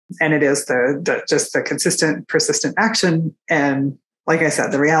And it is just the consistent, persistent action. And like I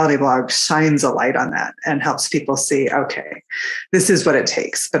said, the reality blog shines a light on that and helps people see, okay, this is what it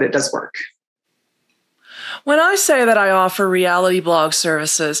takes, but it does work. When I say that I offer reality blog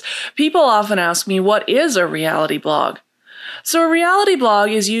services, people often ask me, what is a reality blog? So a reality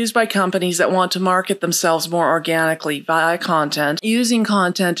blog is used by companies that want to market themselves more organically via content, using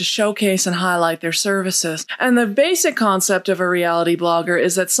content to showcase and highlight their services. And the basic concept of a reality blogger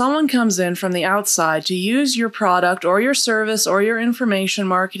is that someone comes in from the outside to use your product or your service or your information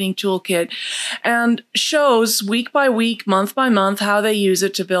marketing toolkit and shows week by week, month by month, how they use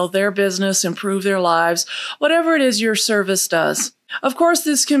it to build their business, improve their lives, whatever it is your service does. Of course,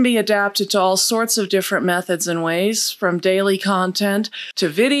 this can be adapted to all sorts of different methods and ways, from daily content to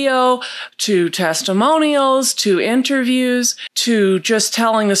video, to testimonials, to interviews, to just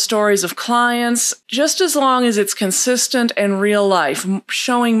telling the stories of clients, just as long as it's consistent and real life,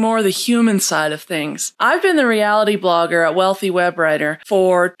 showing more the human side of things. I've been the reality blogger at Wealthy Webwriter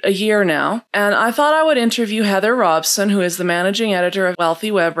for a year now, and I thought I would interview Heather Robson, who is the managing editor of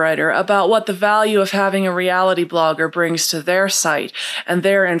Wealthy Webwriter, about what the value of having a reality blogger brings to their site and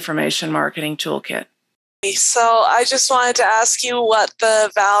their information marketing toolkit. So I just wanted to ask you what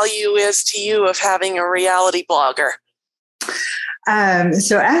the value is to you of having a reality blogger.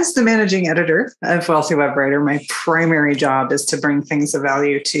 So as the managing editor of Wealthy Webwriter, my primary job is to bring things of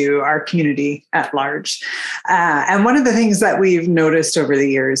value to our community at large. And one of the things that we've noticed over the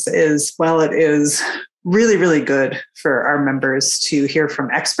years is, while it is really, really good for our members to hear from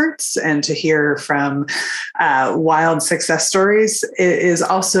experts and to hear from wild success stories, it is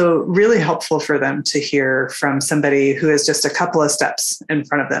also really helpful for them to hear from somebody who is just a couple of steps in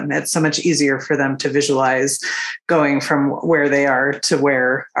front of them. It's so much easier for them to visualize going from where they are to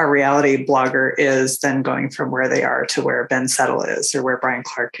where a reality blogger is than going from where they are to where Ben Settle is, or where Brian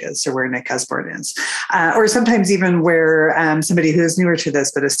Clark is, or where Nick Osborne is, or sometimes even where somebody who is newer to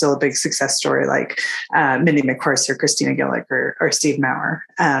this but is still a big success story, like Mindy McCourse or Christina Gillick or Steve Maurer.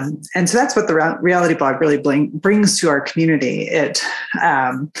 And so that's what the reality blog really brings to our community. It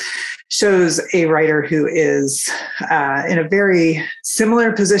shows a writer who is in a very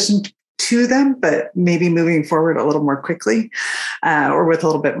similar position to them, but maybe moving forward a little more quickly or with a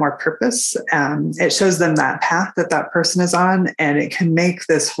little bit more purpose. It shows them that path that person is on, and it can make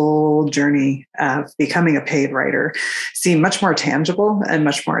this whole journey of becoming a paid writer seem much more tangible and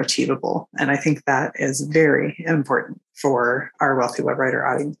much more achievable. And I think that is very important for our Wealthy Webwriter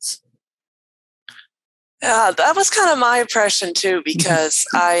audience. Yeah, that was kind of my impression too, because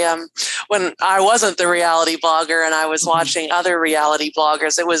when I wasn't the reality blogger and I was watching other reality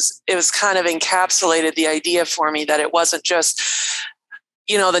bloggers, it was kind of encapsulated the idea for me that it wasn't just,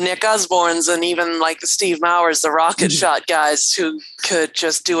 the Nick Osbornes and even like the Steve Mauers, the rocket shot guys who could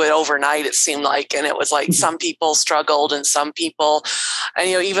just do it overnight, it seemed like. And it was like some people struggled and some people, and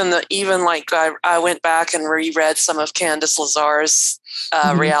even like I went back and reread some of Candace Lazar's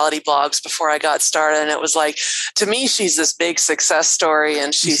reality blogs before I got started, and it was like, to me, she's this big success story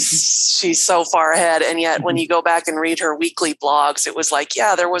and she's so far ahead, and yet when you go back and read her weekly blogs, it was like,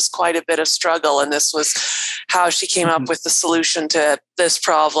 yeah, there was quite a bit of struggle, and this was how she came up with the solution to this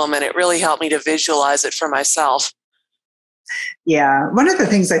problem, and it really helped me to visualize it for myself. Yeah. One of the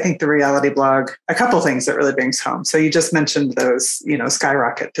things I think the reality blog, a couple of things that really brings home. So you just mentioned those,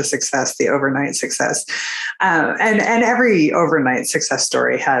 skyrocket to success, the overnight success. And every overnight success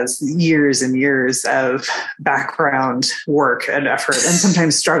story has years and years of background work and effort, and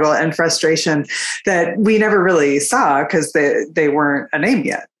sometimes struggle and frustration that we never really saw because they weren't a name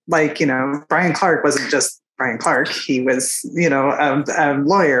yet. Like, Brian Clark wasn't just Brian Clark. He was, a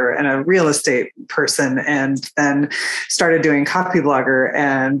lawyer and a real estate person, and then started doing Copyblogger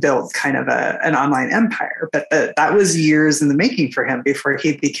and built kind of an online empire. But that was years in the making for him before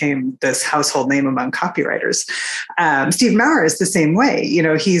he became this household name among copywriters. Steve Maurer is the same way.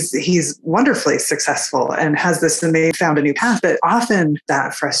 He's wonderfully successful and has this amazing, found a new path, but often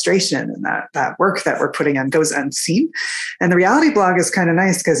that frustration and that work that we're putting in goes unseen. And the reality blog is kind of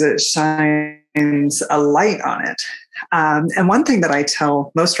nice because it shines a light on it. And one thing that I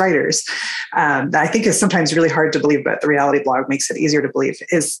tell most writers that I think is sometimes really hard to believe, but the reality blog makes it easier to believe,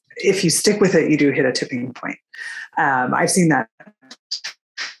 is if you stick with it, you do hit a tipping point. I've seen that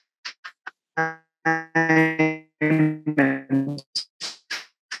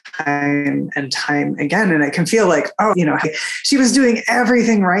time and time again. And it can feel like, oh, she was doing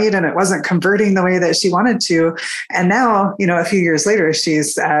everything right and it wasn't converting the way that she wanted to. And now, a few years later,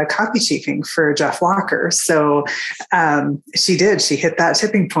 she's copy chiefing for Jeff Walker. So she hit that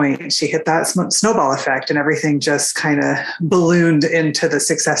tipping point. She hit that snowball effect, and everything just kind of ballooned into the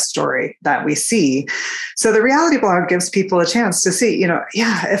success story that we see. So the reality blog gives people a chance to see,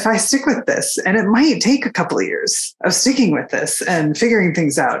 if I stick with this, and it might take a couple of years of sticking with this and figuring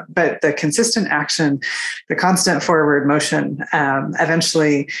things out, but the consistent action, the constant forward motion,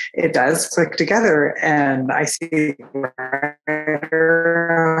 eventually it does click together. And I see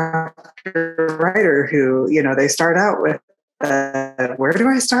writer who, they start out with, where do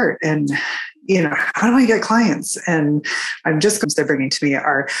I start? And, how do I get clients? And they're bringing to me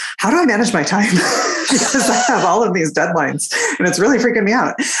are, how do I manage my time? Because I have all of these deadlines and it's really freaking me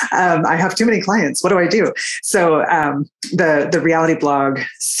out. I have too many clients. What do I do? So the reality blog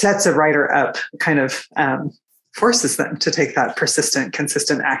sets a writer up, kind of forces them to take that persistent,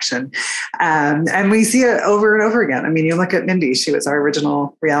 consistent action. And we see it over and over again. I mean, you look at Mindy, she was our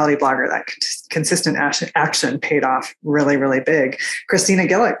original reality blogger. That consistent action paid off really, really big. Christina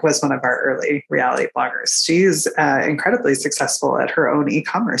Gillick was one of our early reality bloggers. She's incredibly successful at her own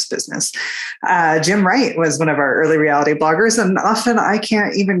e-commerce business. Jim Wright was one of our early reality bloggers, and often I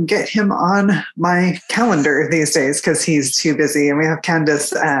can't even get him on my calendar these days because he's too busy. And we have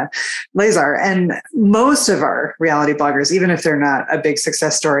Candace Lazar, and most of our reality bloggers, even if they're not a big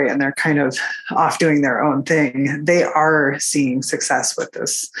success story and they're kind of off doing their own thing, they are seeing success with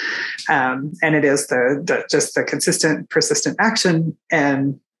this. And it is just the consistent, persistent action.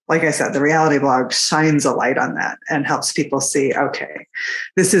 And like I said, the reality blog shines a light on that and helps people see, okay,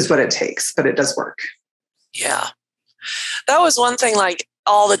 this is what it takes, but it does work. Yeah. That was one thing, like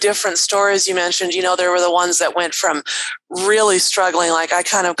all the different stories you mentioned, there were the ones that went from really struggling. Like I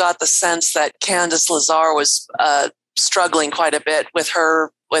kind of got the sense that Candace Lazar was struggling quite a bit with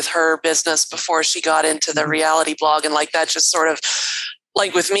her business before she got into the reality blog. And like that just sort of,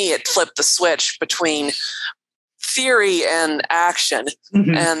 like with me, it flipped the switch between theory and action.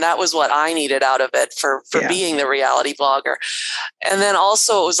 Mm-hmm. And that was what I needed out of it for being the reality blogger. And then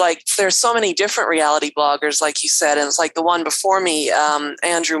also it was like, there's so many different reality bloggers, like you said, and it's like the one before me,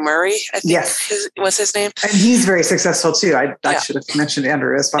 Andrew Murray, I think was his name. And he's very successful too. I should have mentioned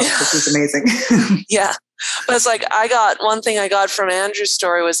Andrew as well, because he's amazing. Yeah. But it's like one thing I got from Andrew's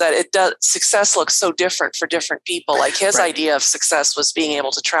story was that success looks so different for different people. Like his idea of success was being able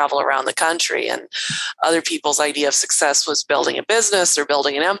to travel around the country, and other people's idea of success was building a business or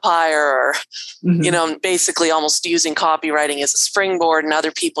building an empire, or, basically almost using copywriting as a springboard. And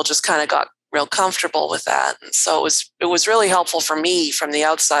other people just kind of got real comfortable with that. And so it was really helpful for me from the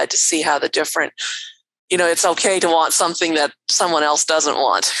outside to see how the different, it's okay to want something that someone else doesn't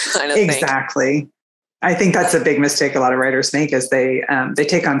want, kind of thing. Exactly. I think that's a big mistake a lot of writers make, is they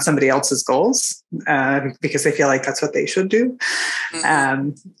take on somebody else's goals because they feel like that's what they should do.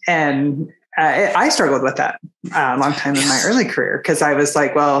 Mm-hmm. And I struggled with that a long time in my early career, because I was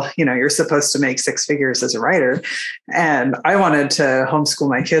like, well, you're supposed to make six figures as a writer. And I wanted to homeschool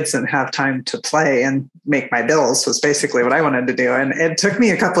my kids and have time to play and make my bills, was basically what I wanted to do. And it took me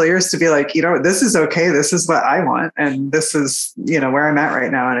a couple of years to be like, this is okay. This is what I want. And this is, where I'm at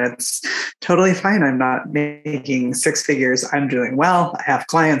right now. And it's totally fine. I'm not making six figures. I'm doing well. I have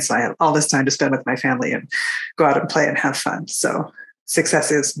clients. I have all this time to spend with my family and go out and play and have fun. So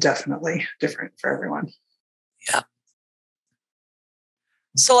success is definitely different for everyone. Yeah.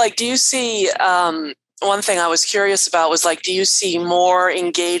 So like, do you see, one thing I was curious about was like, do you see more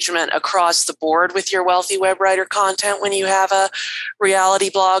engagement across the board with your Wealthy Web Writer content when you have a reality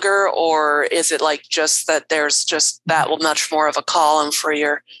blogger, or is it like just that there's just that much more of a column for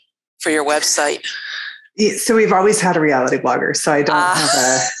your website? So we've always had a reality blogger, so I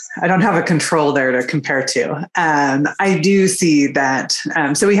don't have a control there to compare to. I do see that.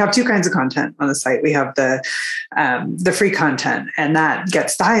 So we have two kinds of content on the site. We have the free content, and that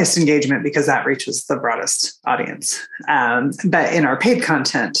gets the highest engagement because that reaches the broadest audience. But in our paid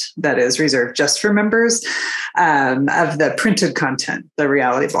content that is reserved just for members, of the printed content, the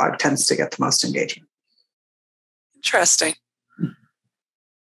reality blog tends to get the most engagement. Interesting.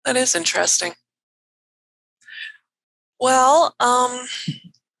 That is interesting. Well, I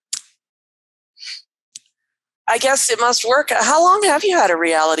guess it must work. How long have you had a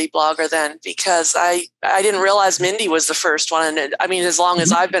reality blogger then? Because I didn't realize Mindy was the first one. And as long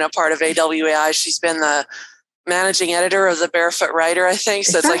as I've been a part of AWAI, she's been the managing editor of the Barefoot Writer, I think.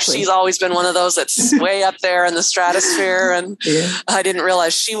 So Exactly. it's like she's always been one of those that's way up there in the stratosphere. And I didn't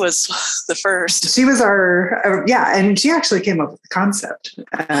realize she was the first. She was and she actually came up with the concept.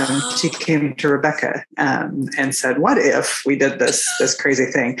 She came to Rebecca and said, what if we did this crazy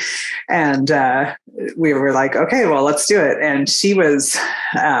thing? And we were like, okay, well, let's do it. And she was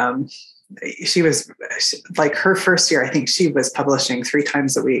like, her first year, I think she was publishing 3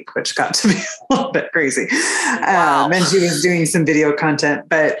 times a week, which got to be a little bit crazy. Wow. And she was doing some video content,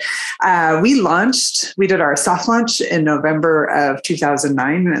 but we did our soft launch in November of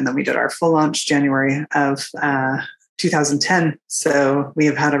 2009. And then we did our full launch January of 2010. So we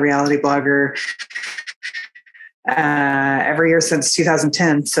have had a reality blogger every year since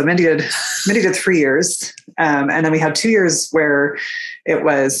 2010. So Mindy did 3 years. And then we had 2 years where it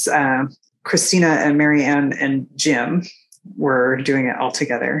was Christina and Marianne and Jim were doing it all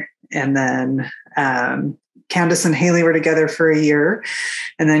together. And then Candace and Haley were together for a year.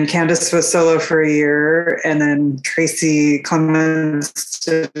 And then Candace was solo for a year. And then Tracy Clemens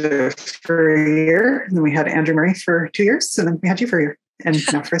did it for a year. And then we had Andrew Murray for 2 years. And then we had you for a year. And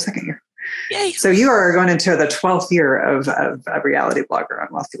now for a second year. Yay. So you are going into the 12th year of a reality blogger on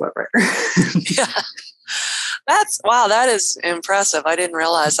Wealthy Web Writer. Yeah. That is impressive. I didn't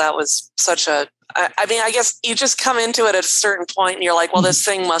realize that was such a, I mean, I guess you just come into it at a certain point and you're like, well, this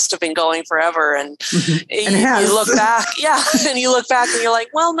thing must have been going forever. And, you look back. Yeah. And you look back and you're like,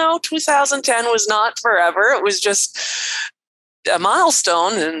 well, no, 2010 was not forever. It was just a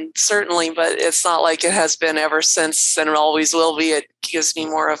milestone, and certainly, but it's not like it has been ever since and it always will be. It gives me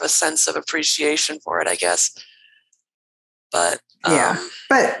more of a sense of appreciation for it, I guess. But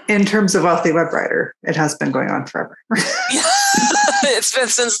but in terms of Wealthy Web Writer, it has been going on forever. Yeah. It's been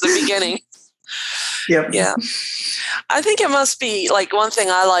since the beginning. Yep. Yeah. I think it must be like one thing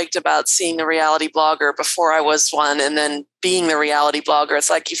I liked about seeing the reality blogger before I was one, and then being the reality blogger. It's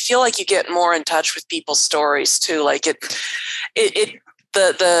like you feel like you get more in touch with people's stories too. Like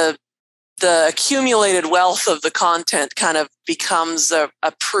the accumulated wealth of the content kind of becomes a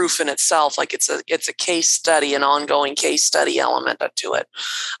proof in itself. Like it's a case study, an ongoing case study element to it,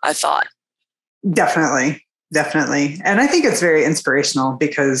 I thought. Definitely. And I think it's very inspirational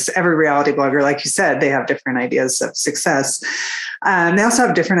because every reality blogger, like you said, they have different ideas of success. They also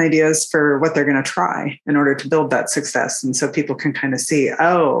have different ideas for what they're going to try in order to build that success. And so people can kind of see,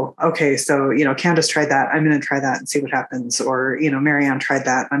 oh, okay, so, Candace tried that. I'm going to try that and see what happens. Or, Marianne tried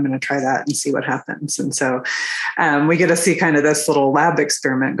that. I'm going to try that and see what happens. And so we get to see kind of this little lab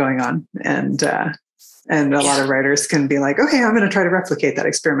experiment going on. And a lot of writers can be like, okay, I'm going to try to replicate that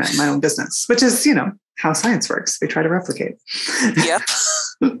experiment in my own business, which is, how science works. We try to replicate. Yep.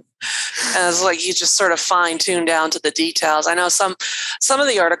 And it's like you just sort of fine tune down to the details. I know some of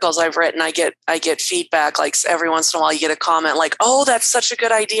the articles I've written, I get feedback. Like every once in a while, you get a comment like, "Oh, that's such a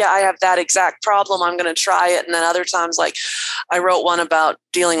good idea. I have that exact problem. I'm going to try it." And then other times, like I wrote one about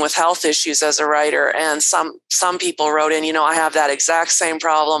dealing with health issues as a writer, and some people wrote in, I have that exact same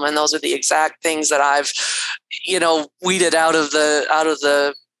problem, and those are the exact things that I've, weeded out of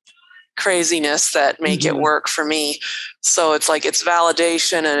the craziness that make it work for me. So it's like it's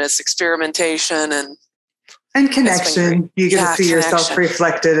validation and it's experimentation and connection. You get to see yourself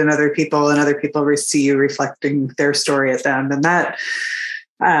reflected in other people, and other people see you reflecting their story at them. And that,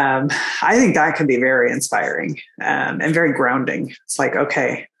 I think that can be very inspiring and very grounding. It's like,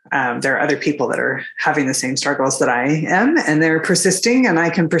 okay, there are other people that are having the same struggles that I am, and they're persisting, and I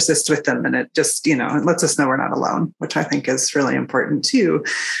can persist with them. And it just, it lets us know we're not alone, which I think is really important too,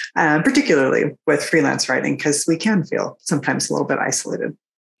 particularly with freelance writing, because we can feel sometimes a little bit isolated.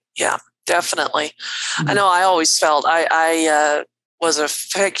 Yeah, definitely. I know I always felt I was a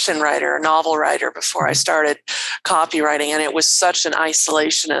fiction writer, a novel writer before I started copywriting. And it was such an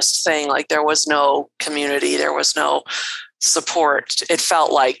isolationist thing. Like there was no community, there was no support. It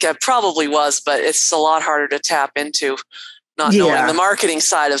felt like it probably was, but it's a lot harder to tap into not knowing the marketing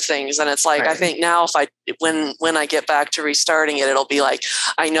side of things. And it's like, I think now when I get back to restarting it, it'll be like,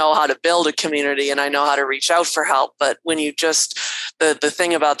 I know how to build a community and I know how to reach out for help. But when you just, the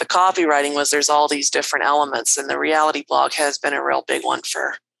thing about the copywriting was there's all these different elements, and the reality blog has been a real big one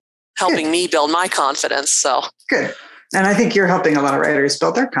for helping me build my confidence. So good. And I think you're helping a lot of writers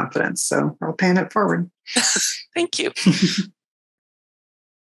build their confidence. So we're all paying it forward. Thank you.